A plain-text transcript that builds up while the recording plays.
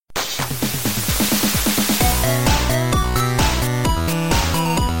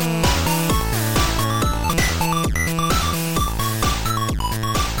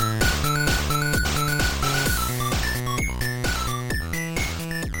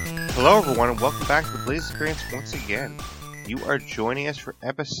Hello everyone and welcome back to the Blaze Experience once again. You are joining us for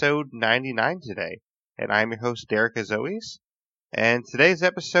episode 99 today, and I'm your host Derek as always. And today's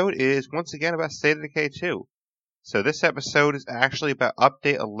episode is once again about State of Decay 2. So this episode is actually about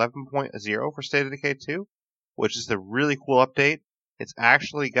update 11.0 for State of Decay 2, which is a really cool update. It's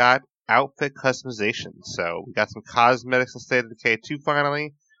actually got outfit customization. So we got some cosmetics in State of Decay 2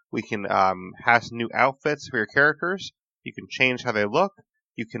 finally. We can have some new outfits for your characters. You can change how they look.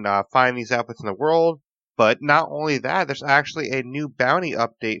 You can find these outfits in the world, but not only that, there's actually a new bounty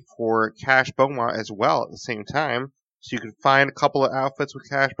update for Cash Beaumont as well at the same time. So you can find a couple of outfits with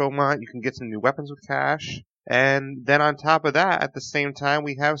Cash Beaumont, you can get some new weapons with Cash, and then on top of that, at the same time,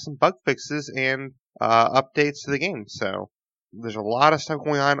 we have some bug fixes and updates to the game. So there's a lot of stuff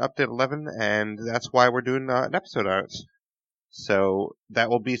going on in Update 11, and that's why we're doing an episode on it. So that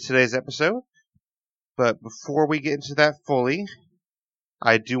will be today's episode, but before we get into that fully,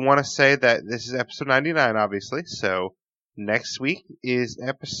 I do want to say that this is episode 99, obviously, so next week is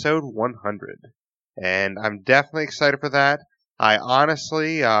episode 100, and I'm definitely excited for that. I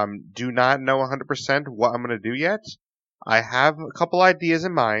honestly do not know 100% what I'm going to do yet. I have a couple ideas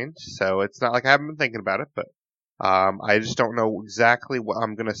in mind, so it's not like I haven't been thinking about it, but I just don't know exactly what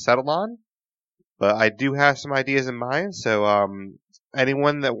I'm going to settle on, but I do have some ideas in mind, so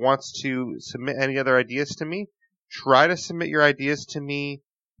anyone that wants to submit any other ideas to me, try to submit your ideas to me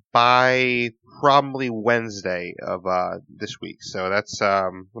by probably Wednesday of this week. So that's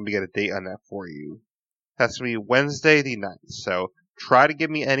let me get a date on that for you. That's going to be Wednesday the 9th. So try to give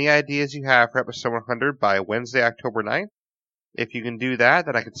me any ideas you have for episode 100 by Wednesday, October 9th. If you can do that,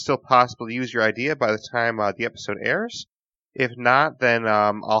 then I could still possibly use your idea by the time the episode airs. If not, then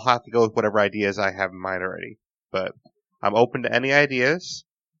I'll have to go with whatever ideas I have in mind already. But I'm open to any ideas.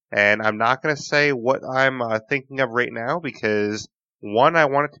 And I'm not going to say what I'm thinking of right now because, one, I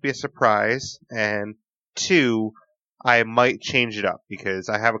want it to be a surprise, and two, I might change it up because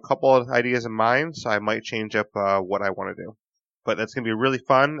I have a couple of ideas in mind, so I might change up what I want to do. But that's going to be really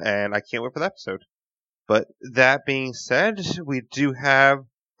fun, and I can't wait for the episode. But that being said, we do have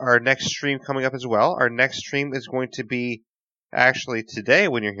our next stream coming up as well. Our next stream is going to be actually today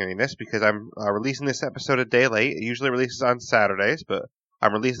when you're hearing this because I'm releasing this episode a day late. It usually releases on Saturdays, but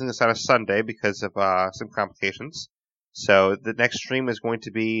I'm releasing this on a Sunday because of some complications. So the next stream is going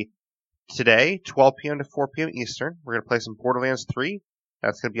to be today, 12 p.m. to 4 p.m. Eastern. We're going to play some Borderlands 3.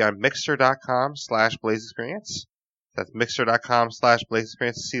 That's going to be on mixer.com/blazeexperience. That's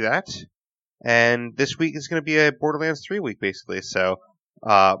mixer.com/blazeexperience to see that. And this week is going to be a Borderlands 3 week, basically. So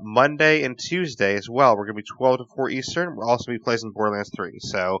Monday and Tuesday as well, we're going to be 12 to 4 Eastern. We'll also be playing some Borderlands 3.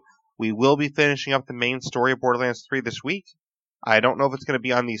 So we will be finishing up the main story of Borderlands 3 this week. I don't know if it's going to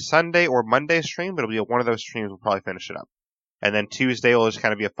be on the Sunday or Monday stream, but it'll be one of those streams. We'll probably finish it up. And then Tuesday will just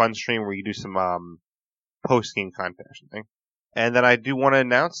kind of be a fun stream where you do some post-game content or something. And then I do want to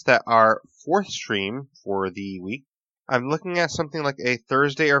announce that our fourth stream for the week, I'm looking at something like a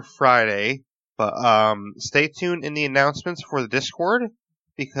Thursday or Friday, but stay tuned in the announcements for the Discord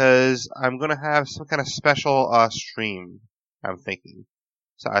because I'm going to have some kind of special stream, I'm thinking.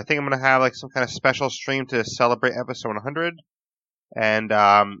 So I think I'm going to have like some kind of special stream to celebrate episode 100. And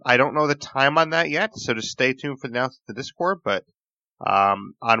I don't know the time on that yet, so just stay tuned for the announcement to Discord. But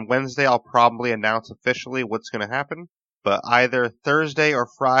on Wednesday, I'll probably announce officially what's going to happen. But either Thursday or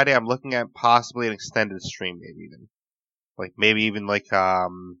Friday, I'm looking at possibly an extended stream, maybe even. Like, maybe even like, I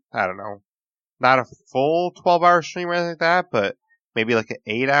don't know, not a full 12-hour stream or anything like that, but maybe like an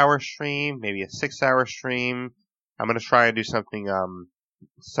 8-hour stream, maybe a 6-hour stream. I'm going to try and do something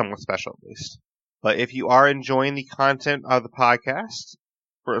somewhat special at least. But if you are enjoying the content of the podcast,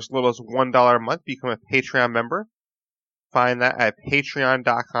 for as little as $1 a month, become a Patreon member. Find that at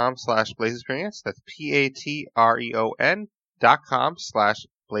patreon.com/blazeexperience. That's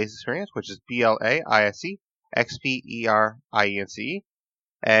patreon.com/blazeexperience, which is BLAISEXPERIENCE.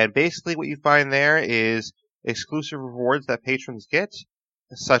 And basically what you find there is exclusive rewards that patrons get,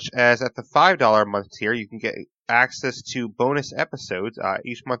 such as at the $5 a month tier, you can get access to bonus episodes.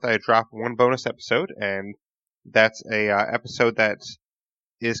 Each month I drop one bonus episode, and that's a episode that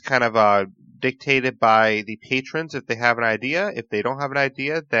is kind of dictated by the patrons if they have an idea. If they don't have an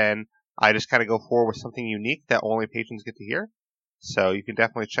idea, then I just kind of go forward with something unique that only patrons get to hear. So you can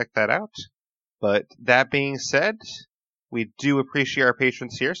definitely check that out. But that being said, we do appreciate our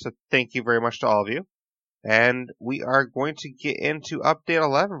patrons here, so thank you very much to all of you. And we are going to get into Update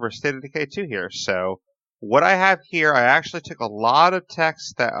 11 for State of Decay 2 here. So what I have here, I actually took a lot of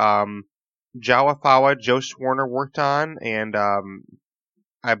text that Jawafawa, Joe Swarner worked on, and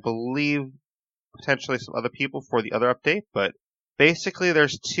I believe potentially some other people for the other update, but basically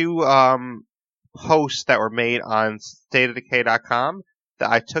there's two posts that were made on stateofdecay.com that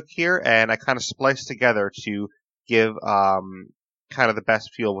I took here and I kind of spliced together to give kind of the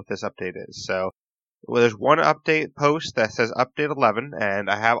best feel what this update is. So there's one update post that says update 11, and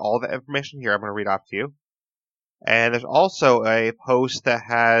I have all the information here. I'm going to read off to you. And there's also a post that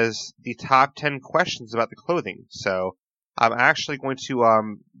has the top 10 questions about the clothing. So I'm actually going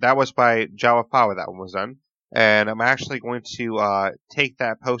to, that was by Jawafawa, that one was done. And I'm actually going to take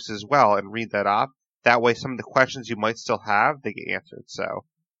that post as well and read that off. That way some of the questions you might still have, they get answered. So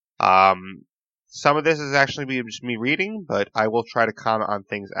some of this is actually just me reading, but I will try to comment on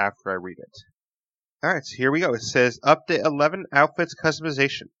things after I read it. Alright, so here we go. It says Update 11 Outfits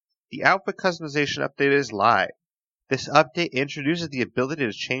Customization. The outfit customization update is live. This update introduces the ability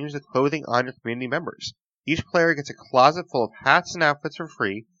to change the clothing on your community members. Each player gets a closet full of hats and outfits for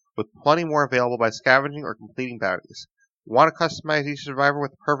free, with plenty more available by scavenging or completing bounties. Want to customize each survivor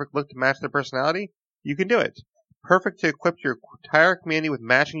with a perfect look to match their personality? You can do it. Perfect to equip your entire community with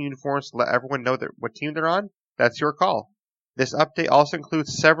matching uniforms to let everyone know what team they're on? That's your call. This update also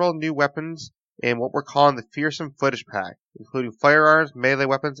includes several new weapons in what we're calling the Fearsome Footage Pack, including firearms, melee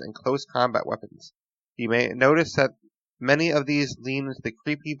weapons, and close combat weapons. You may notice that many of these lean into the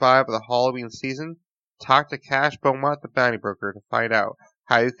creepy vibe of the Halloween season. Talk to Cash Beaumont, the bounty broker, to find out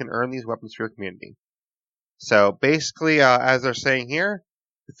how you can earn these weapons for your community. So basically, as they're saying here,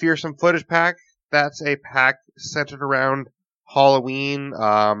 the Fearsome Footage Pack, that's a pack centered around Halloween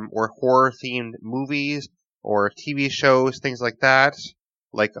or horror-themed movies or TV shows, things like that.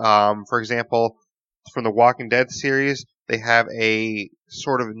 Like, for example, from the Walking Dead series, they have a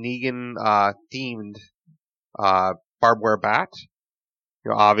sort of Negan-themed barbed wire bat.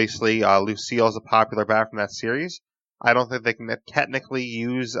 Obviously, Lucille is a popular bat from that series. I don't think they can technically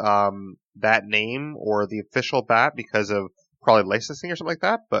use that name or the official bat because of probably licensing or something like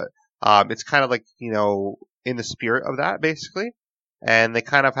that, but it's kind of like, in the spirit of that, basically. And they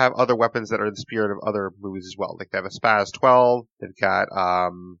kind of have other weapons that are in the spirit of other movies as well. Like they have a Spaz 12, they've got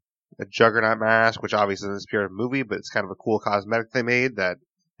a Juggernaut mask, which obviously is in the spirit of the movie, but it's kind of a cool cosmetic they made that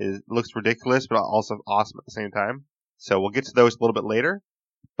looks ridiculous, but also awesome at the same time. So we'll get to those a little bit later.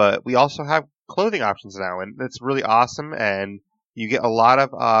 But we also have clothing options now, and it's really awesome, and you get a lot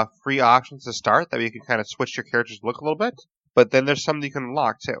of free options to start that you can kind of switch your character's look a little bit. But then there's some that you can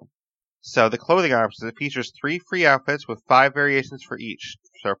unlock too. So the clothing options, it features 3 free outfits with 5 variations for each.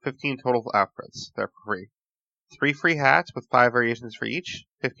 So 15 total outfits. They're free. 3 free hats with 5 variations for each.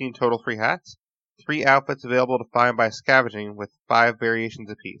 15 total free hats. 3 outfits available to find by scavenging with 5 variations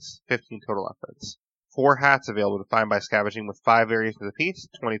apiece. 15 total outfits. 4 hats available to find by scavenging with 5 variations apiece.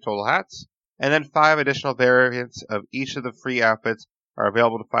 20 total hats. And then 5 additional variants of each of the free outfits are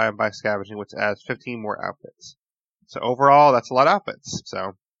available to find by scavenging, which adds 15 more outfits. So overall, that's a lot of outfits.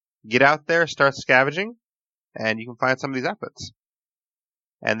 So get out there, start scavenging, and you can find some of these outfits.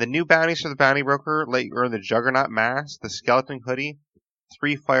 And the new bounties for the bounty broker let you earn the Juggernaut mask, the skeleton hoodie,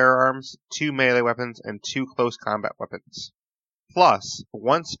 3 firearms, 2 melee weapons, and 2 close combat weapons. Plus,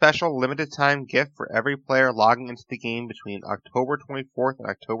 1 special limited time gift for every player logging into the game between October 24th and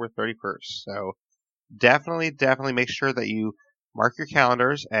October 31st. So definitely make sure that you mark your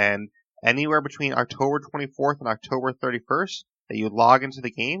calendars, and anywhere between October 24th and October 31st that you log into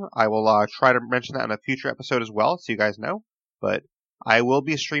the game. I will try to mention that in a future episode as well, so you guys know. But I will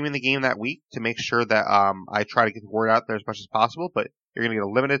be streaming the game that week to make sure that I try to get the word out there as much as possible. But you're going to get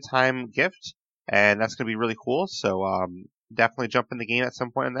a limited time gift, and that's going to be really cool. So definitely jump in the game at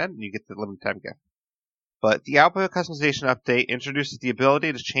some point and then you get the limited time gift. But the Output Customization Update introduces the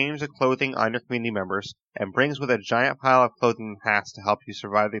ability to change the clothing on your community members and brings with it a giant pile of clothing and hats to help you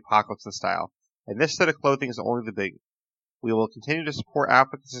survive the apocalypse in style. And this set of clothing is only the beginning. We will continue to support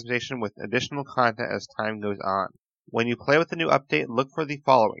outfit customization with additional content as time goes on. When you play with the new update, look for the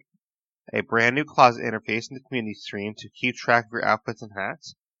following: a brand new closet interface in the community stream to keep track of your outfits and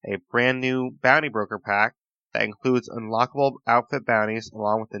hats, a brand new bounty broker pack that includes unlockable outfit bounties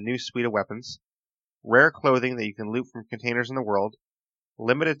along with a new suite of weapons, rare clothing that you can loot from containers in the world,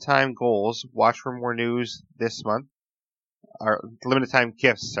 limited time goals, watch for more news this month, or limited time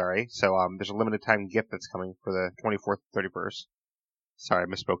gifts, sorry. So there's a limited time gift that's coming for the 24th and 31st. Sorry, I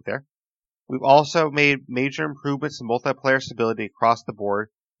misspoke there. We've also made major improvements in multiplayer stability across the board.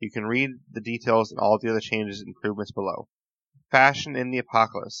 You can read the details and all of the other changes and improvements below. Fashion in the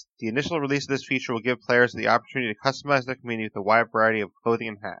Apocalypse. The initial release of this feature will give players the opportunity to customize their community with a wide variety of clothing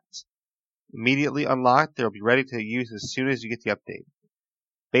and hats. Immediately unlocked, they will be ready to use as soon as you get the update.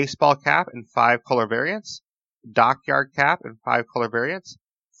 Baseball cap in 5 color variants, dockyard cap in 5 color variants,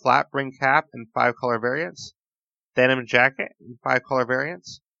 flat brim cap in 5 color variants, denim jacket in 5 color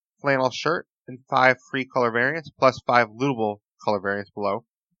variants, flannel shirt in 5 free color variants, plus 5 lootable color variants below,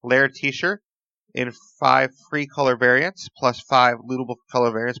 layered t-shirt in 5 free color variants, plus 5 lootable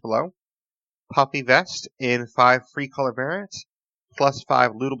color variants below, puffy vest in 5 free color variants, plus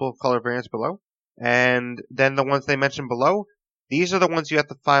 5 lootable color variants below, and then the ones they mentioned below, these are the ones you have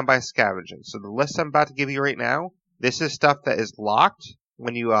to find by scavenging. So the list I'm about to give you right now, this is stuff that is locked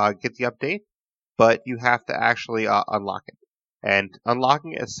when you get the update, but you have to actually unlock it. And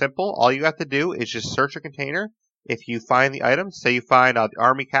unlocking it is simple. All you have to do is just search a container. If you find the item, say you find the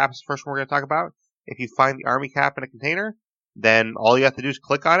army cap is the first one we're going to talk about. If you find the army cap in a container, then all you have to do is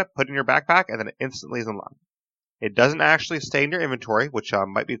click on it, put it in your backpack, and then it instantly is unlocked. It doesn't actually stay in your inventory, which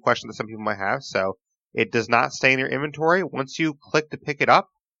might be a question that some people might have. So it does not stay in your inventory. Once you click to pick it up,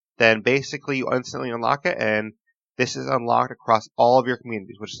 then basically you instantly unlock it, and this is unlocked across all of your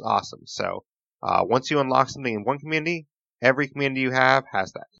communities, which is awesome. So once you unlock something in one community, every community you have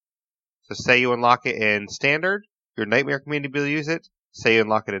has that. So say you unlock it in Standard, your Nightmare community will use it. Say you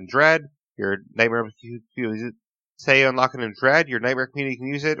unlock it in Dread, your Nightmare community will use it. Say you unlock it in Dread, your Nightmare community can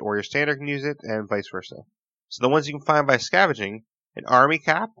use it, or your Standard can use it, and vice versa. So the ones you can find by scavenging, an army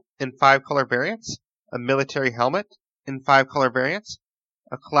cap in 5 color variants, a military helmet in 5 color variants,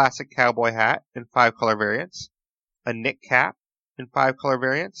 a classic cowboy hat in 5 color variants, a knit cap in 5 color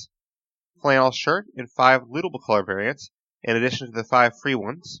variants, flannel shirt in 5 lootable color variants, in addition to the 5 free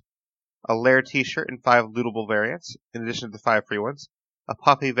ones, a layered t-shirt in 5 lootable variants, in addition to the 5 free ones, a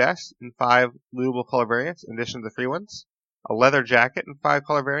puffy vest in 5 lootable color variants, in addition to the free ones, a leather jacket in 5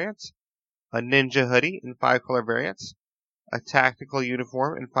 color variants, a ninja hoodie in 5 color variants, a tactical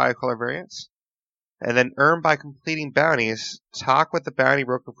uniform in 5 color variants, and then earn by completing bounties. Talk with the bounty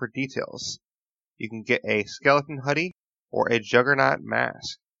broker for details. You can get a skeleton hoodie or a juggernaut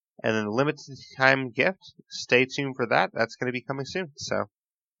mask. And then the limited time gift, stay tuned for that. That's going to be coming soon. So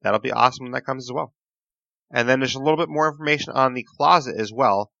that'll be awesome when that comes as well. And then there's a little bit more information on the closet as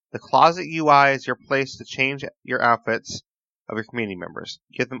well. The closet UI is your place to change your outfits of your community members.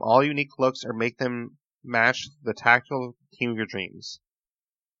 Give them all unique looks or make them match the tactical team of your dreams.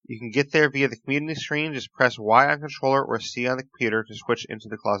 You can get there via the community screen. Just press Y on controller or C on the computer to switch into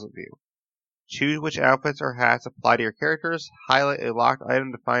the closet view. Choose which outfits or hats apply to your characters. Highlight a locked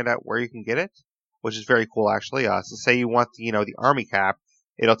item to find out where you can get it, which is very cool actually. So say you want the army cap,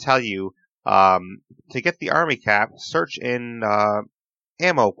 it'll tell you to get the army cap, search in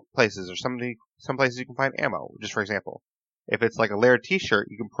ammo places or some places you can find ammo. Just for example, if it's like a layered T-shirt,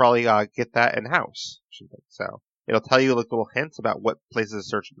 you can probably get that in house. So it'll tell you like little hints about what places to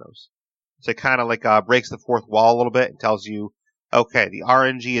search in those. So it kind of like breaks the fourth wall a little bit and tells you, okay, the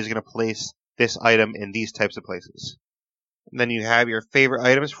RNG is going to place this item in these types of places. And then you have your favorite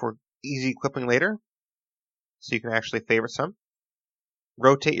items for easy equipping later. So you can actually favorite some.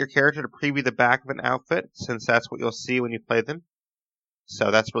 Rotate your character to preview the back of an outfit, since that's what you'll see when you play them. So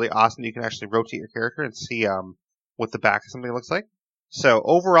that's really awesome. You can actually rotate your character and see what the back of something looks like. So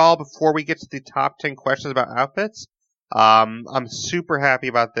overall, before we get to the top 10 questions about outfits, I'm super happy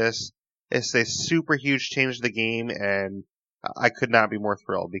about this. It's a super huge change to the game, and I could not be more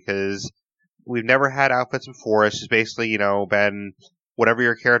thrilled because we've never had outfits before. It's just basically, been whatever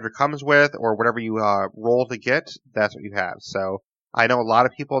your character comes with or whatever you roll to get, that's what you have. So I know a lot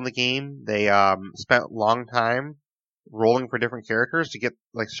of people in the game, they spent a long time rolling for different characters to get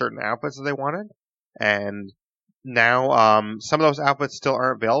like certain outfits that they wanted. And now some of those outfits still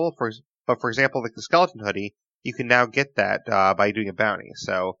aren't available. But for example, like the skeleton hoodie, you can now get that by doing a bounty.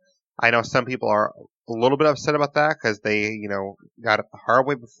 So I know some people are a little bit upset about that because they, got it the hard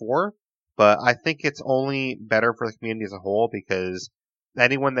way before. But I think it's only better for the community as a whole because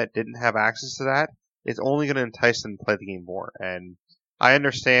anyone that didn't have access to that is only going to entice them to play the game more. And I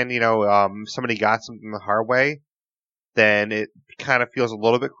understand, somebody got something the hard way, then it kind of feels a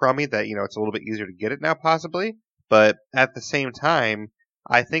little bit crummy that, it's a little bit easier to get it now possibly. But at the same time,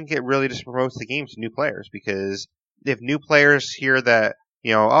 I think it really just promotes the game to new players because if new players hear that,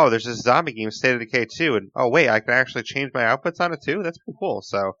 oh, there's this zombie game, State of Decay 2, and oh, wait, I can actually change my outfits on it too? That's pretty cool.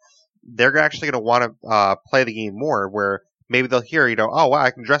 So they're actually going to want to play the game more, where maybe they'll hear, oh, wow,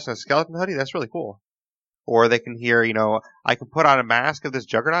 I can dress in a skeleton hoodie? That's really cool. Or they can hear, I can put on a mask of this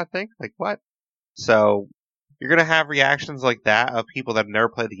juggernaut thing? Like, what? So you're going to have reactions like that of people that have never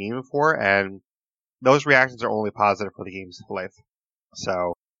played the game before, and those reactions are only positive for the game's life.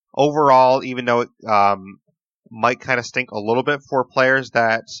 So overall, even though it might kind of stink a little bit for players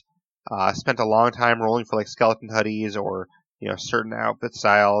that spent a long time rolling for like skeleton hoodies or certain outfit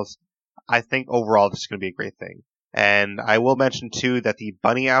styles, I think overall this is going to be a great thing. And I will mention too that the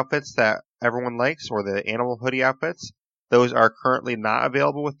bunny outfits that everyone likes, or the animal hoodie outfits, those are currently not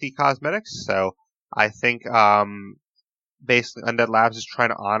available with the cosmetics. So I think basically Undead Labs is trying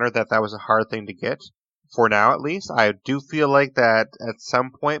to honor that was a hard thing to get, for now at least. I do feel like that at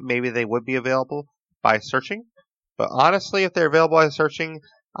some point maybe they would be available by searching. But honestly, if they're available by searching,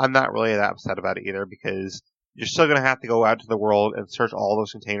 I'm not really that upset about it either, because you're still going to have to go out to the world and search all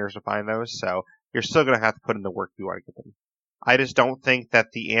those containers to find those. So you're still going to have to put in the work if you want to get them. I just don't think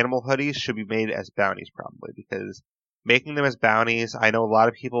that the animal hoodies should be made as bounties, probably, because making them as bounties, I know a lot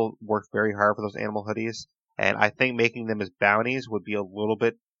of people work very hard for those animal hoodies, and I think making them as bounties would be a little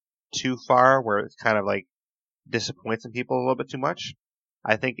bit too far, where it's kind of like disappoints some people a little bit too much.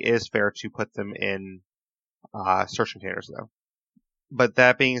 I think it is fair to put them in search containers, though. But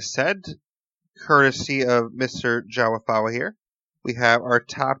that being said, courtesy of Mr. Jawafawa here, we have our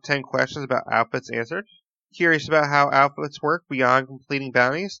top 10 questions about outfits answered. Curious about how outfits work beyond completing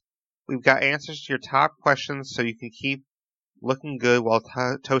bounties? We've got answers to your top questions so you can keep looking good while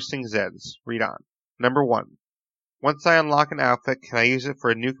toasting Zeds. Read on. Number 1. Once I unlock an outfit, can I use it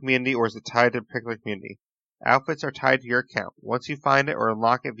for a new community, or is it tied to a particular community? Outfits are tied to your account. Once you find it or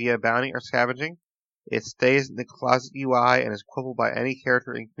unlock it via bounty or scavenging, it stays in the closet UI and is equipable by any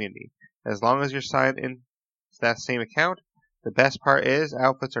character in community. As long as you're signed in to that same account, the best part is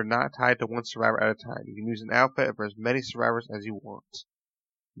outfits are not tied to one survivor at a time. You can use an outfit for as many survivors as you want.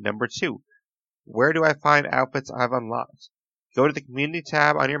 Number 2. Where do I find outfits I've unlocked? Go to the Community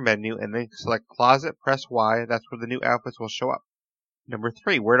tab on your menu and then select Closet, press Y. That's where the new outfits will show up. Number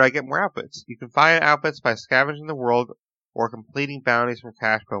 3. Where do I get more outfits? You can find outfits by scavenging the world or completing bounties from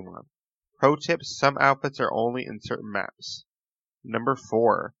Cash Pokemon. Pro tip, some outfits are only in certain maps. Number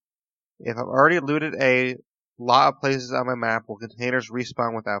 4. If I've already looted a lot of places on my map, will containers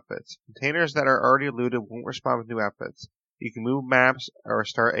respawn with outfits? Containers that are already looted won't respawn with new outfits. You can move maps or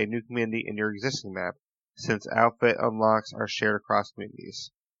start a new community in your existing map, since outfit unlocks are shared across communities.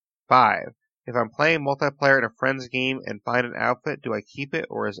 5. If I'm playing multiplayer in a friend's game and find an outfit, do I keep it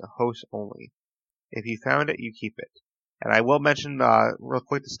or is it host only? If you found it, you keep it. And I will mention real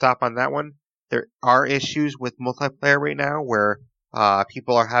quick to stop on that one, there are issues with multiplayer right now where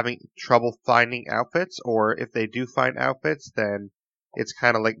people are having trouble finding outfits, or if they do find outfits, then it's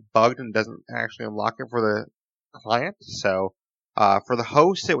kind of like bugged and doesn't actually unlock it for the client. So for the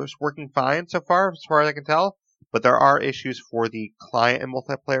host, it was working fine so far as I can tell, but there are issues for the client in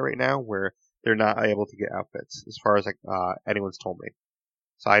multiplayer right now where they're not able to get outfits, as far as anyone's told me.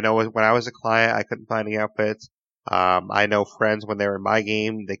 So I know when I was a client, I couldn't find any outfits. I know friends when they were in my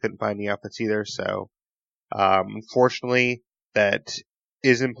game, they couldn't find any outfits either. So unfortunately, that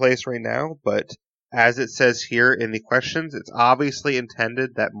is in place right now. But as it says here in the questions, it's obviously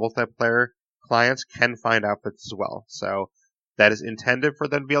intended that multiplayer clients can find outfits as well. So that is intended for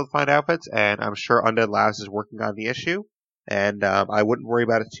them to be able to find outfits, and I'm sure Undead Labs is working on the issue. And I wouldn't worry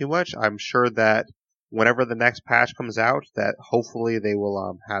about it too much. I'm sure that whenever the next patch comes out, that hopefully they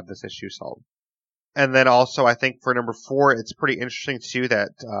will have this issue solved. And then also, I think for number 4, it's pretty interesting too that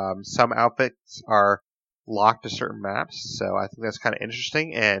some outfits are locked to certain maps. So I think that's kind of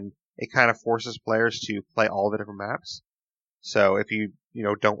interesting, and it kind of forces players to play all the different maps. So if you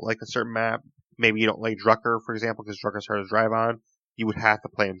don't like a certain map, maybe you don't like Drucker, for example, because Drucker's hard to drive on, you would have to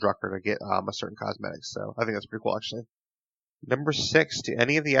play in Drucker to get a certain cosmetics. So I think that's pretty cool, actually. Number 6, do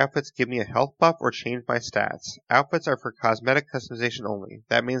any of the outfits give me a health buff or change my stats? Outfits are for cosmetic customization only.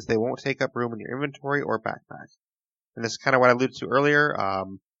 That means they won't take up room in your inventory or backpack. And this is kind of what I alluded to earlier.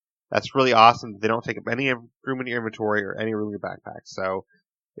 That's really awesome. They don't take up any room in your inventory or any room in your backpack. So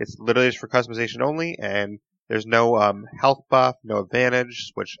it's literally just for customization only, and there's no health buff, no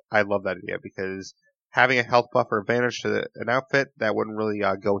advantage, which I love that idea, because having a health buff or advantage to an outfit, that wouldn't really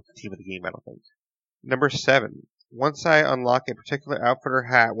go with the theme of the game, I don't think. Number 7. Once I unlock a particular outfit or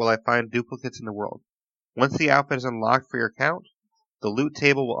hat, will I find duplicates in the world? Once the outfit is unlocked for your account, the loot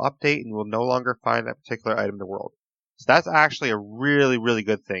table will update and you will no longer find that particular item in the world. So that's actually a really, really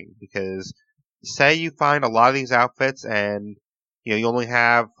good thing, because say you find a lot of these outfits and you only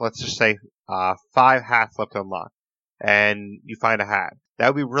have, let's just say, 5 hats left to unlock, and you find a hat. That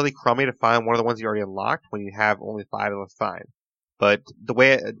would be really crummy to find one of the ones you already unlocked when you have only 5 left to find. But the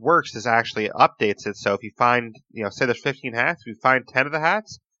way it works is actually it updates it. So if you find, say there's 15 hats, if you find 10 of the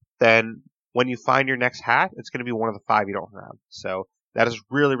hats, then when you find your next hat, it's going to be one of the 5 you don't have. So that is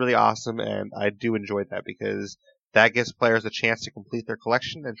really, really awesome, and I do enjoy that, because that gives players a chance to complete their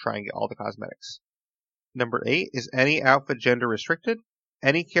collection and try and get all the cosmetics. Number 8, is any outfit gender restricted?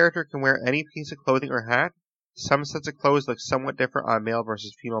 Any character can wear any piece of clothing or hat. Some sets of clothes look somewhat different on male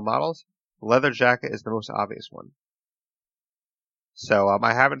versus female models. The leather jacket is the most obvious one. So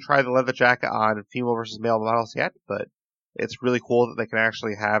I haven't tried the leather jacket on female versus male models yet, but it's really cool that they can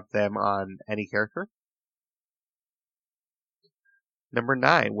actually have them on any character. Number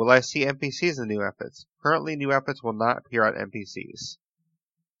 9, will I see NPCs in the new outfits? Currently, new outfits will not appear on NPCs.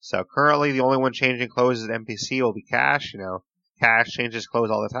 So currently, the only one changing clothes as NPC will be Cash. Cash changes clothes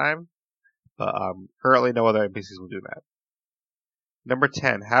all the time, but currently no other NPCs will do that. Number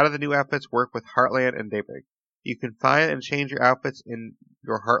 10, how do the new outfits work with Heartland and Daybreak? You can find and change your outfits in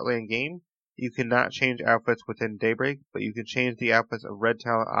your Heartland game. You cannot change outfits within Daybreak, but you can change the outfits of Red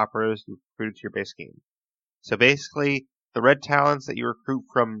Talent operators you recruited to your base game. So basically, the Red Talents that you recruit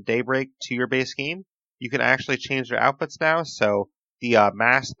from Daybreak to your base game, you can actually change their outfits now. So the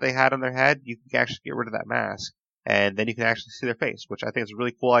mask they had on their head, you can actually get rid of that mask, and then you can actually see their face, which I think is a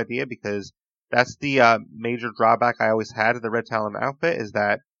really cool idea because that's the major drawback I always had of the Red Talon outfit is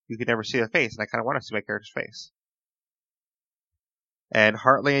that you could never see their face, and I kind of want to see my character's face. And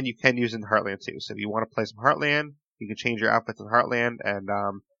Heartland, you can use in Heartland too. So if you want to play some Heartland, you can change your outfits in Heartland, and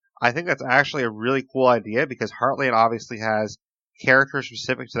I think that's actually a really cool idea because Heartland obviously has characters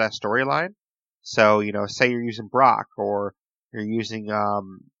specific to that storyline. So, say you're using Brock, or you're using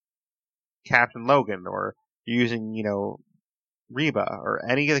Captain Logan, or you're using, Reba, or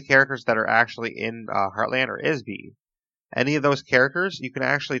any of the characters that are actually in Heartland or Isby. Any of those characters, you can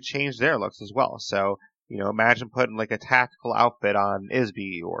actually change their looks as well. So, imagine putting like a tactical outfit on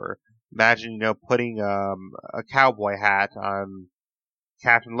Isby, or imagine, putting a cowboy hat on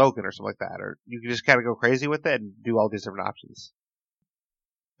Captain Logan or something like that. Or you can just kind of go crazy with it and do all these different options.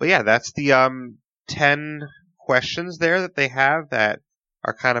 But yeah, that's the 10 questions there that they have that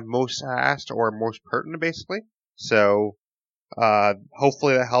are kind of most asked or most pertinent, basically. So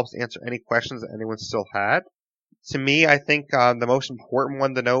hopefully that helps answer any questions that anyone still had. To me, I think the most important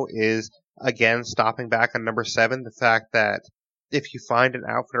one to note is, again, stopping back on number 7, the fact that if you find an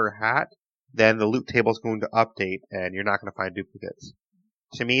outfit or a hat, then the loot table is going to update and you're not going to find duplicates.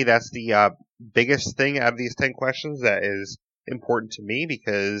 To me, that's the biggest thing out of these 10 questions that is important to me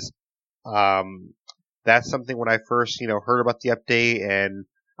because that's something when I first, heard about the update and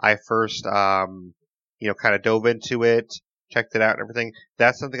I first, kind of dove into it, checked it out and everything,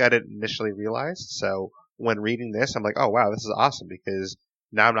 that's something I didn't initially realize. So when reading this, I'm like, oh wow, this is awesome because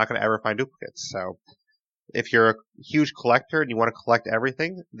now I'm not going to ever find duplicates. So if you're a huge collector and you want to collect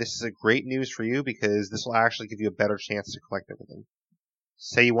everything, this is a great news for you because this will actually give you a better chance to collect everything.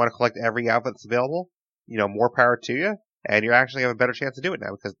 Say you want to collect every outfit that's available, more power to you, and you actually have a better chance to do it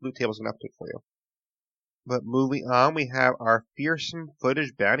now because the loot table is going to update for you. But moving on, we have our Fearsome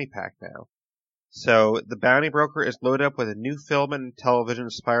Footage Bounty Pack now. So the Bounty Broker is loaded up with a new film and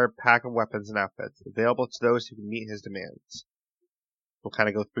television-inspired pack of weapons and outfits, available to those who can meet his demands. We'll kind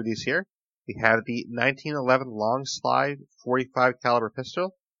of go through these here. We have the 1911 Long Slide 45 caliber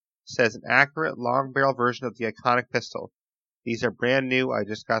pistol. It says an accurate long barrel version of the iconic pistol. These are brand new, I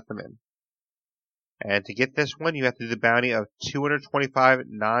just got them in. And to get this one, you have to do the bounty of 225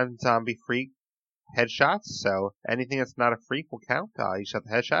 non-zombie freak headshots. So anything that's not a freak will count. You just have to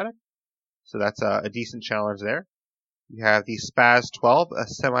headshot it. So that's a decent challenge there. You have the Spaz 12, a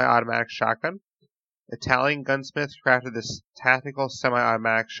semi-automatic shotgun. Italian gunsmiths crafted this tactical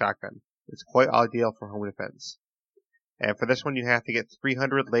semi-automatic shotgun. It's quite ideal for home defense. And for this one, you have to get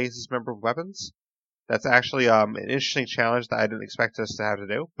 300 legs dismembered weapons. That's actually an interesting challenge that I didn't expect us to have to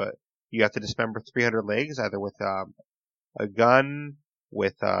do, but you have to dismember 300 legs, either with a gun,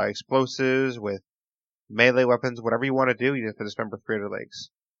 with explosives, with melee weapons, whatever you want to do, you have to dismember 300 legs.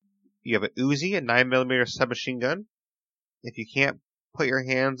 You have an Uzi, a 9mm submachine gun. If you can't put your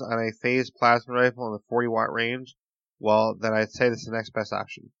hands on a phased plasma rifle in the 40-watt range, well, then I'd say this is the next best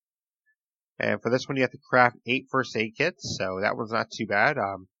option. And for this one, you have to craft 8 first aid kits, so that one's not too bad.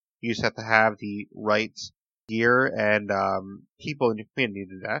 You just have to have the right gear and people in your community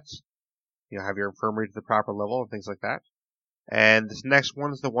to do that. Have your infirmary to the proper level and things like that. And this next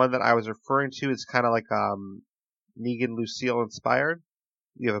one is the one that I was referring to. It's kind of like Negan Lucille inspired.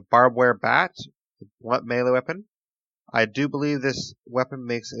 You have a barbed wire bat, a blunt melee weapon. I do believe this weapon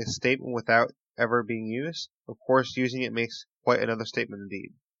makes a statement without ever being used. Of course, using it makes quite another statement indeed.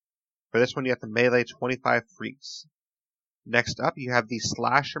 For this one, you have to melee 25 freaks. Next up, you have the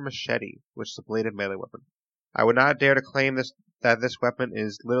Slasher Machete, which is a bladed melee weapon. I would not dare to claim that this weapon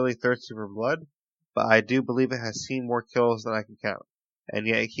is literally thirsty for blood, but I do believe it has seen more kills than I can count, and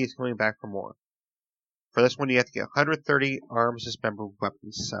yet it keeps coming back for more. For this one, you have to get 130 arms dismembered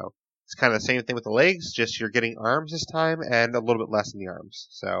weapons, so it's kind of the same thing with the legs, just you're getting arms this time and a little bit less in the arms.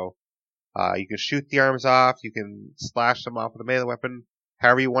 So you can shoot the arms off, you can slash them off with a melee weapon,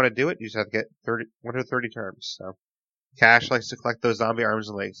 however you want to do it, you just have to get 130 arms. So Cash likes to collect those zombie arms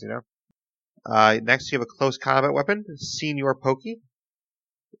and legs, you know? Next, you have a close combat weapon, Senior Pokey.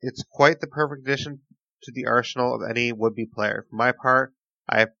 It's quite the perfect addition to the arsenal of any would-be player. For my part,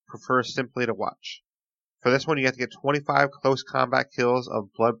 I prefer simply to watch. For this one, you have to get 25 close combat kills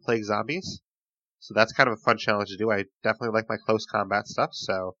of Blood Plague zombies. So that's kind of a fun challenge to do. I definitely like my close combat stuff,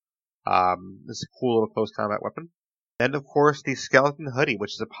 so this is a cool little close combat weapon. Then, of course, the Skeleton Hoodie,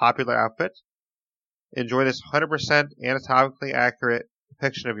 which is a popular outfit. Enjoy this 100% anatomically accurate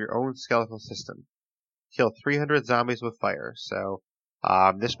depiction of your own skeletal system. Kill 300 zombies with fire. So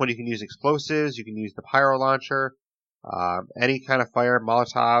this one you can use explosives, you can use the pyro launcher, any kind of fire,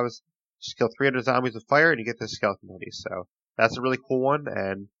 Molotovs. Just kill 300 zombies with fire and you get this Skeleton Hoodie. So that's a really cool one,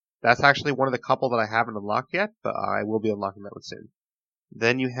 and that's actually one of the couple that I haven't unlocked yet, but I will be unlocking that one soon.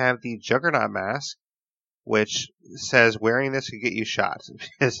 Then you have the Juggernaut Mask, which says wearing this could get you shot,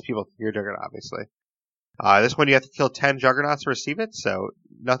 because people think you're Juggernaut, obviously. This one you have to kill 10 Juggernauts to receive it, so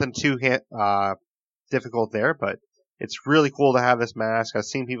nothing too difficult there, but it's really cool to have this mask. I've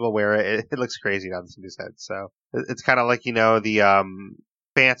seen people wear it. It looks crazy on somebody's head, so it's kind of like, the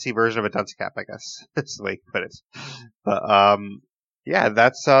fancy version of a dunce cap, I guess. That's the way you put it. But, yeah,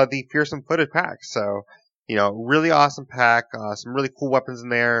 that's the Fearsome Footed pack, so, really awesome pack, some really cool weapons in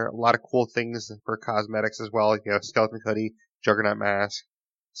there, a lot of cool things for cosmetics as well, Skeleton Hoodie, Juggernaut Mask.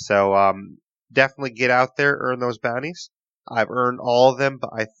 So, definitely get out there, earn those bounties. I've earned all of them, but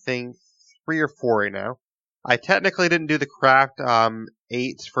I think 3 or 4 right now. I technically didn't do the craft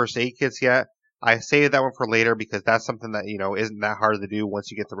 8 first aid kits yet. I saved that one for later because that's something that, isn't that hard to do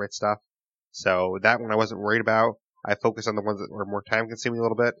once you get the right stuff. So that one I wasn't worried about. I focused on the ones that were more time consuming a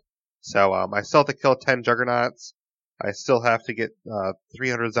little bit. So I still have to kill 10 Juggernauts. I still have to get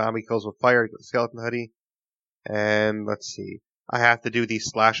 300 zombie kills with fire to get the Skeleton Hoodie. And let's see. I have to do the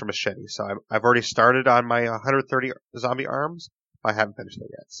Slasher Machete. So I've already started on my 130 zombie arms. I haven't finished it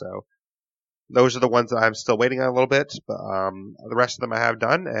yet. So those are the ones that I'm still waiting on a little bit. But the rest of them I have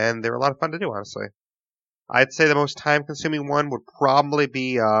done, and they're a lot of fun to do, honestly. I'd say the most time-consuming one would probably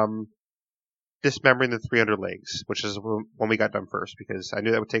be dismembering the 300 legs, which is when we got done first, because I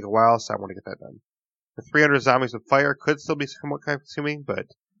knew that would take a while, so I want to get that done. The 300 zombies with fire could still be somewhat time-consuming, but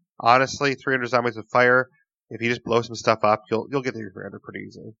honestly, 300 zombies with fire, if you just blow some stuff up, you'll get through 300 pretty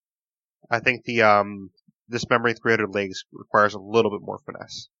easily. I think the dismembering 300 legs requires a little bit more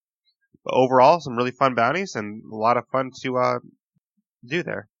finesse. But overall, some really fun bounties and a lot of fun to do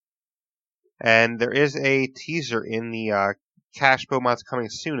there. And there is a teaser in the cash bow mods coming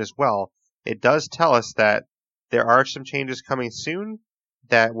soon as well. It does tell us that there are some changes coming soon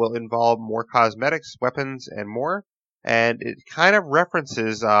that will involve more cosmetics, weapons, and more. And it kind of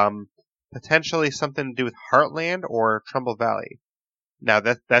references potentially something to do with Heartland or Trumbull Valley. Now,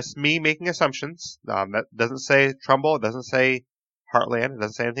 that's me making assumptions. That doesn't say Trumbull. It doesn't say Heartland. It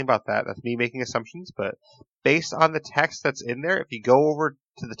doesn't say anything about that. That's me making assumptions. But based on the text that's in there, if you go over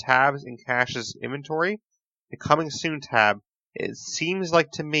to the tabs in Cash's inventory, the Coming Soon tab, it seems like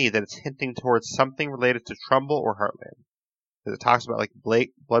to me that it's hinting towards something related to Trumbull or Heartland. Because it talks about like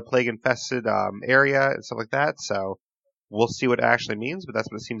blood plague infested area and stuff like that. So we'll see what it actually means, but that's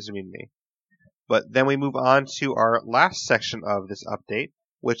what it seems to mean to me. But then we move on to our last section of this update,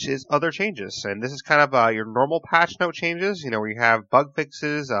 which is other changes. And this is kind of your normal patch note changes, where you have bug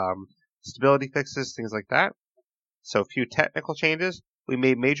fixes, stability fixes, things like that. So a few technical changes. We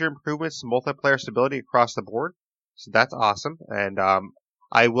made major improvements to multiplayer stability across the board. So that's awesome. And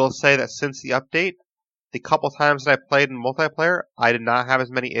I will say that since the update, the couple times that I played in multiplayer, I did not have as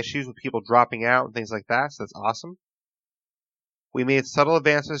many issues with people dropping out and things like that. So that's awesome. We made subtle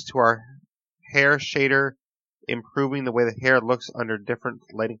advancements to our hair shader, improving the way the hair looks under different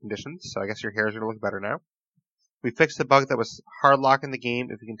lighting conditions. So I guess your hair is going to look better now. We fixed the bug that was hard locking the game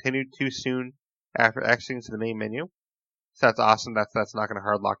if you continued too soon after exiting to the main menu. So that's awesome. That's not going to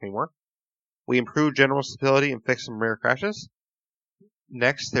hard lock anymore. We improved general stability and fixed some rare crashes.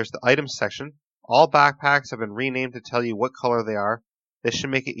 Next, there's the items section. All backpacks have been renamed to tell you what color they are. This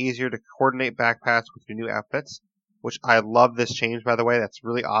should make it easier to coordinate backpacks with your new outfits, which I love this change, by the way. That's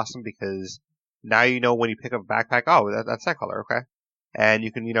really awesome because now you know when you pick up a backpack, oh, that's that color, okay. And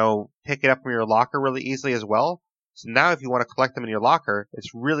you can, pick it up from your locker really easily as well. So now if you want to collect them in your locker, it's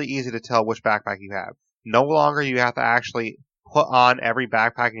really easy to tell which backpack you have. No longer you have to actually put on every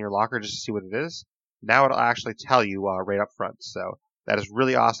backpack in your locker just to see what it is. Now it'll actually tell you right up front. So that is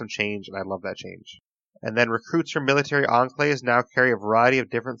really awesome change, and I love that change. And then recruits from military enclaves now carry a variety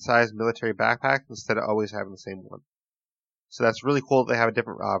of different sized military backpacks instead of always having the same one. So that's really cool that they have a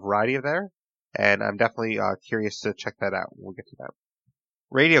different variety of there. And I'm definitely curious to check that out when we get to that.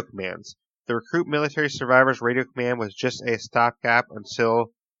 Radio commands. The recruit military survivors radio command was just a stopgap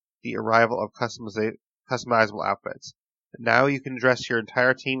until the arrival of customizable outfits. Now you can dress your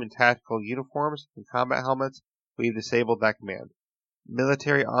entire team in tactical uniforms and combat helmets. We've disabled that command.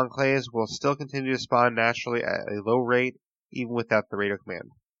 Military enclaves will still continue to spawn naturally at a low rate, even without the radio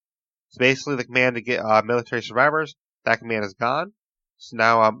command. So basically, the command to get military survivors, that command is gone. So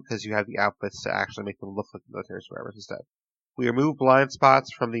now, because you have the outfits to actually make them look like military survivors instead. We removed blind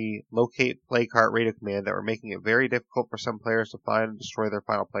spots from the locate play card radio command that were making it very difficult for some players to find and destroy their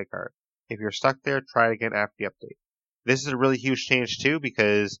final play card. If you're stuck there, try it again after the update. This is a really huge change too,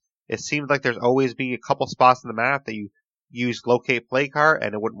 because it seemed like there's always be a couple spots in the map that you use locate play card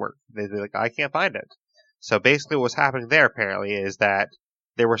and it wouldn't work. They'd be like, I can't find it. So basically what's happening there apparently is that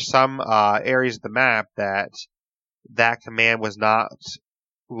there were some areas of the map that command was not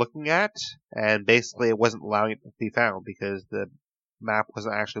looking at, and basically it wasn't allowing it to be found because the map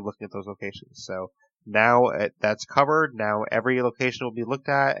wasn't actually looking at those locations. So now that's covered. Now every location will be looked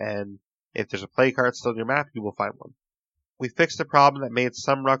at, and if there's a play card still in your map, you will find one. We fixed a problem that made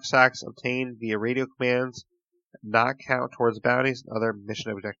some rucksacks obtained via radio commands not count towards bounties and other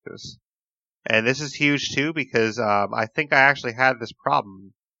mission objectives. And this is huge too because I think I actually had this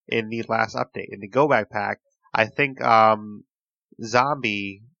problem in the last update. In the Go Back pack, I think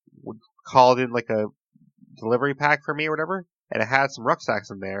Zombie called in like a delivery pack for me or whatever, and it had some rucksacks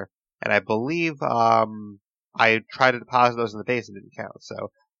in there, and I believe I tried to deposit those in the base and didn't count.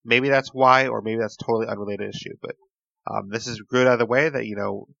 So maybe that's why, or maybe that's a totally unrelated issue. But this is good either way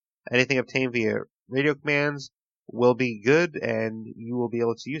that, anything obtained via radio commands will be good, and you will be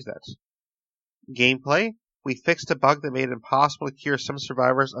able to use that. Gameplay. We fixed a bug that made it impossible to cure some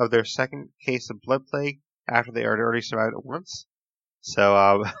survivors of their second case of blood plague after they had already survived it once.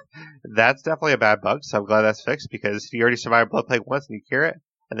 So that's definitely a bad bug, so I'm glad that's fixed, because if you already survived blood plague once and you cure it,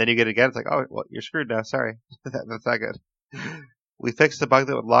 and then you get it again, it's like, oh, well, you're screwed now, sorry. That's not good. We fixed a bug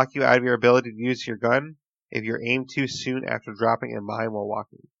that would lock you out of your ability to use your gun if you're aimed too soon after dropping a mine while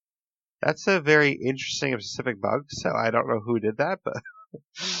walking. That's a very interesting and specific bug, so I don't know who did that, but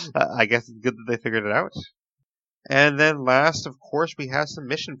I guess it's good that they figured it out. And then last, of course, we have some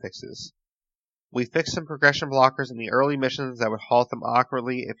mission fixes. We fixed some progression blockers in the early missions that would halt them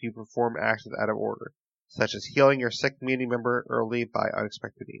awkwardly if you perform actions out of order, such as healing your sick community member early by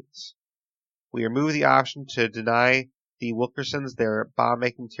unexpected means. We removed the option to deny the Wilkersons their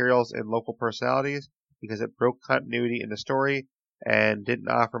bomb-making materials and local personalities because it broke continuity in the story and didn't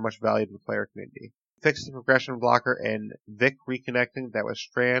offer much value to the player community. We fixed the progression blocker and Vic reconnecting that would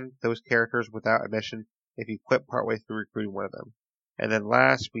strand those characters without a mission if you quit partway through recruiting one of them. And then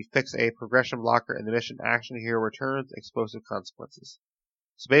last, we fix a progression blocker in the mission Action Hero Returns Explosive Consequences.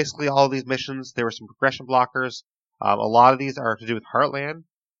 So basically all of these missions, there were some progression blockers. A lot of these are to do with Heartland,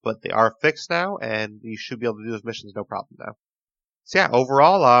 but they are fixed now, and you should be able to do those missions no problem now. So yeah,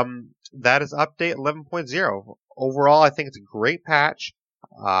 overall, that is update 11.0. Overall, I think it's a great patch,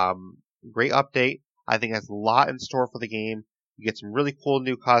 great update. I think it has a lot in store for the game. You get some really cool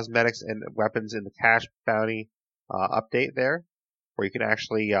new cosmetics and weapons in the Cash Bounty update there, where you can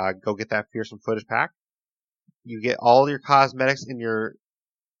actually go get that Fearsome Footage pack. You get all your cosmetics in your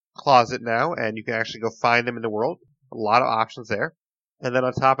closet now, and you can actually go find them in the world. A lot of options there. And then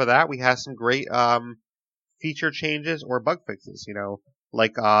on top of that, we have some great feature changes or bug fixes,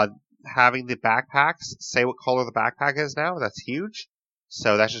 like having the backpacks say what color the backpack is now. That's huge.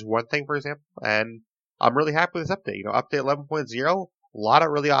 So that's just one thing, for example. And I'm really happy with this update. Update 11.0, a lot of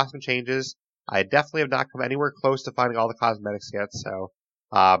really awesome changes. I definitely have not come anywhere close to finding all the cosmetics yet, so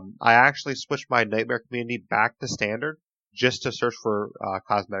I actually switched my Nightmare community back to Standard just to search for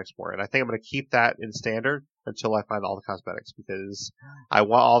cosmetics more. And I think I'm going to keep that in Standard until I find all the cosmetics, because I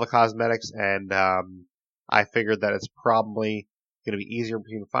want all the cosmetics, and I figured that it's probably going to be easier for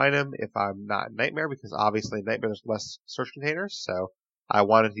me to find them if I'm not in Nightmare, because obviously in Nightmare there's less search containers, so I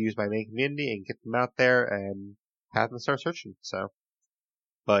wanted to use my main community and get them out there and have them start searching.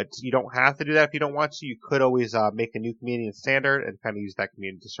 But you don't have to do that if you don't want to. You could always make a new community in Standard and kind of use that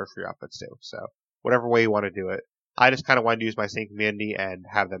community to search for your outfits too. So whatever way you want to do it. I just kind of want to use my same community and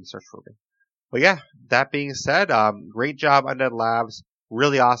have them search for me. But yeah, that being said, great job, Undead Labs.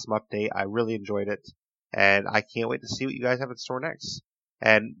 Really awesome update. I really enjoyed it. And I can't wait to see what you guys have in store next.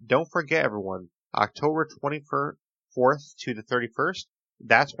 And don't forget, everyone, October 24th to the 31st,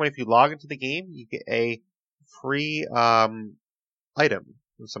 that's when if you log into the game, you get a free item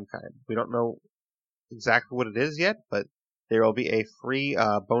of some kind. We don't know exactly what it is yet, but there will be a free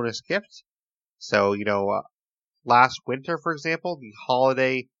bonus gift. So, last winter, for example, the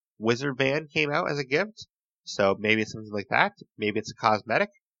Holiday Wizard Band came out as a gift. So maybe it's something like that. Maybe it's a cosmetic.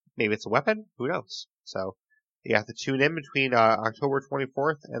 Maybe it's a weapon. Who knows? So you have to tune in between October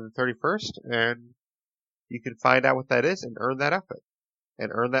 24th and the 31st, and you can find out what that is and earn that outfit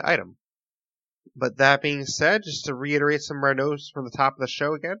and earn that item. But that being said, just to reiterate some of our notes from the top of the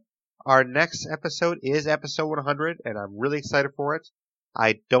show again, our next episode is episode 100, and I'm really excited for it.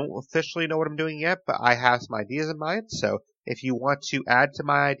 I don't officially know what I'm doing yet, but I have some ideas in mind. So if you want to add to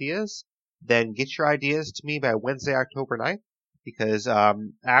my ideas, then get your ideas to me by Wednesday, October 9th, because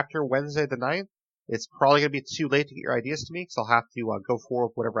after Wednesday the 9th, it's probably going to be too late to get your ideas to me, because I'll have to go forward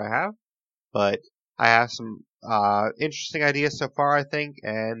with whatever I have. But I have some interesting ideas so far, I think,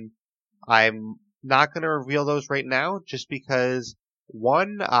 and I'm not going to reveal those right now just because,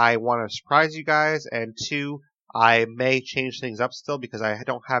 one, I want to surprise you guys, and two, I may change things up still because I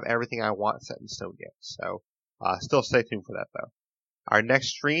don't have everything I want set in stone yet. So still stay tuned for that, though. Our next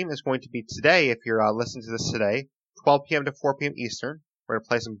stream is going to be today, if you're listening to this today, 12 p.m. to 4 p.m. Eastern. We're going to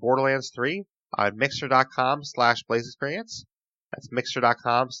play some Borderlands 3 on Mixer.com/BlazeExperience. That's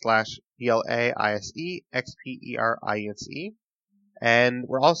Mixer.com/BlazeExperience. And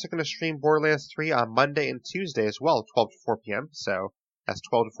we're also going to stream Borderlands 3 on Monday and Tuesday as well, 12 to 4 p.m. So that's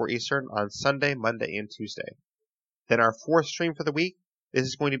 12 to 4 Eastern on Sunday, Monday, and Tuesday. Then our fourth stream for the week, this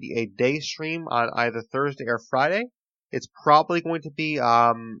is going to be a day stream on either Thursday or Friday. It's probably going to be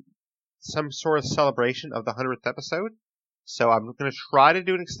some sort of celebration of the 100th episode. So I'm going to try to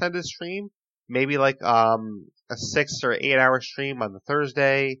do an extended stream, maybe like a 6 or 8 hour stream on the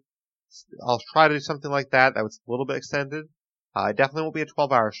Thursday. I'll try to do something like that was a little bit extended. It definitely won't be a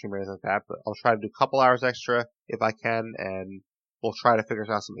 12-hour stream or anything like that, but I'll try to do a couple hours extra if I can, and we'll try to figure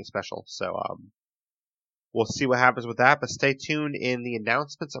out something special. So we'll see what happens with that, but stay tuned in the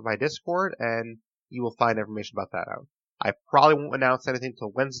announcements of my Discord, and you will find information about that out. I probably won't announce anything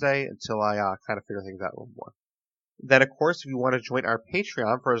until Wednesday until I kind of figure things out a little more. Then, of course, if you want to join our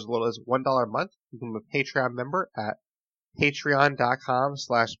Patreon for as little as $1 a month, you can become a Patreon member at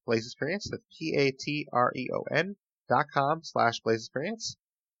patreon.com/BlazeExperience. That's patreon.com/BlazeExperience.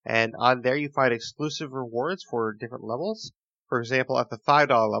 And on there you find exclusive rewards for different levels. For example, at the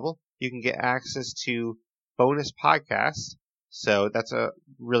 $5 level, you can get access to bonus podcasts. So that's a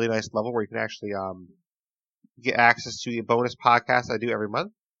really nice level where you can actually get access to the bonus podcast I do every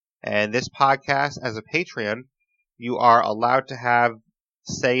month. And this podcast, as a Patreon, you are allowed to have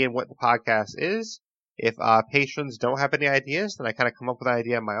say in what the podcast is. If patrons don't have any ideas, then I kind of come up with an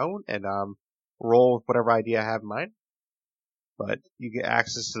idea on my own and roll with whatever idea I have in mind. But you get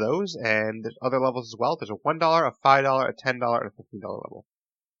access to those, and there's other levels as well. There's a $1, a $5, a $10, and a $15 level.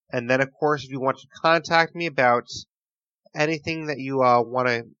 And then, of course, if you want to contact me about anything that you want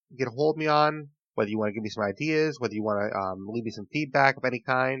to get a hold of me on, whether you want to give me some ideas, whether you want to leave me some feedback of any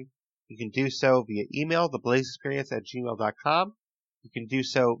kind, you can do so via email, theblazeexperience@gmail.com. You can do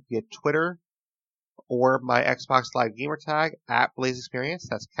so via Twitter or my Xbox Live gamer tag @BlazeExperience.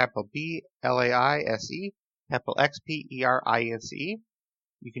 That's capital BLAISE, capital XPERINCE.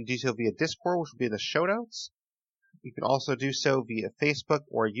 You can do so via Discord, which will be in the show notes. You can also do so via Facebook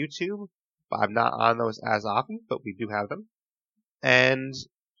or YouTube. I'm not on those as often, but we do have them. And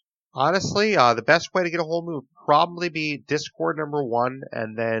honestly, the best way to get a hold of me would probably be Discord number 1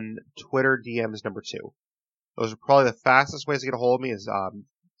 and then Twitter DMs number 2. Those are probably the fastest ways to get a hold of me is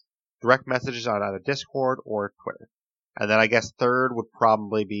direct messages on either Discord or Twitter. And then I guess third would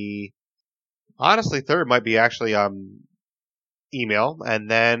probably be, honestly, third might be actually email. And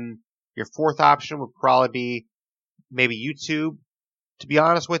then your fourth option would probably be maybe YouTube. To be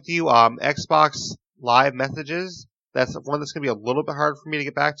honest with you, Xbox Live messages, that's one that's going to be a little bit hard for me to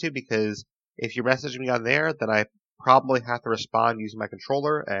get back to because if you're messaging me on there, then I probably have to respond using my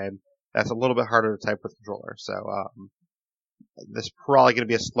controller, and that's a little bit harder to type with controller. So this is probably going to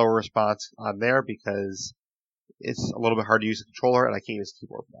be a slower response on there because it's a little bit hard to use the controller, and I can't use the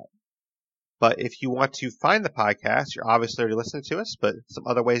keyboard for that. But if you want to find the podcast, you're obviously already listening to us, but some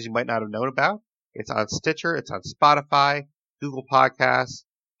other ways you might not have known about. It's on Stitcher, it's on Spotify, Google Podcasts,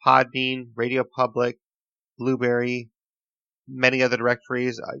 Podbean, Radio Public, Blueberry, many other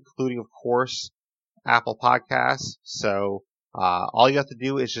directories, including, of course, Apple Podcasts. So all you have to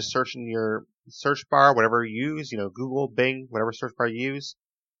do is just search in your search bar, whatever you use, Google, Bing, whatever search bar you use.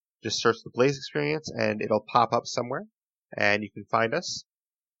 Just search the Blaze Experience, and it'll pop up somewhere, and you can find us.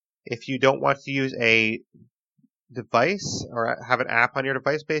 If you don't want to use a device or have an app on your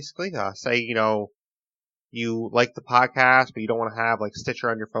device, basically, say, you like the podcast, but you don't want to have like Stitcher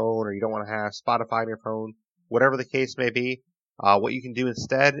on your phone, or you don't want to have Spotify on your phone, whatever the case may be, what you can do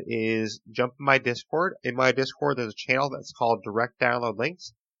instead is jump in my Discord. In my Discord, there's a channel that's called Direct Download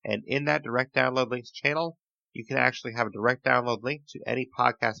Links, and in that Direct Download Links channel, you can actually have a direct download link to any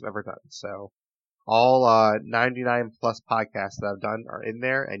podcast I've ever done. So all 99 plus podcasts that I've done are in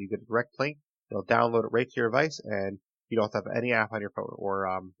there, and you get a direct link. It'll download it right to your device, and you don't have any app on your phone or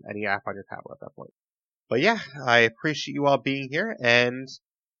any app on your tablet at that point. But yeah, I appreciate you all being here, and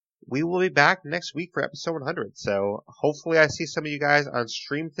we will be back next week for episode 100. So hopefully I see some of you guys on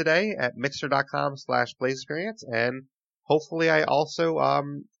stream today at mixer.com/BlazeExperience, and hopefully I also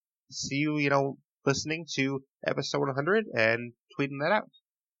see you, listening to episode 100 and tweeting that out.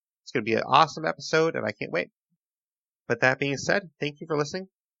 It's going to be an awesome episode, and I can't wait. But that being said, thank you for listening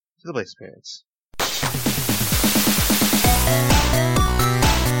to the Blaze Experience.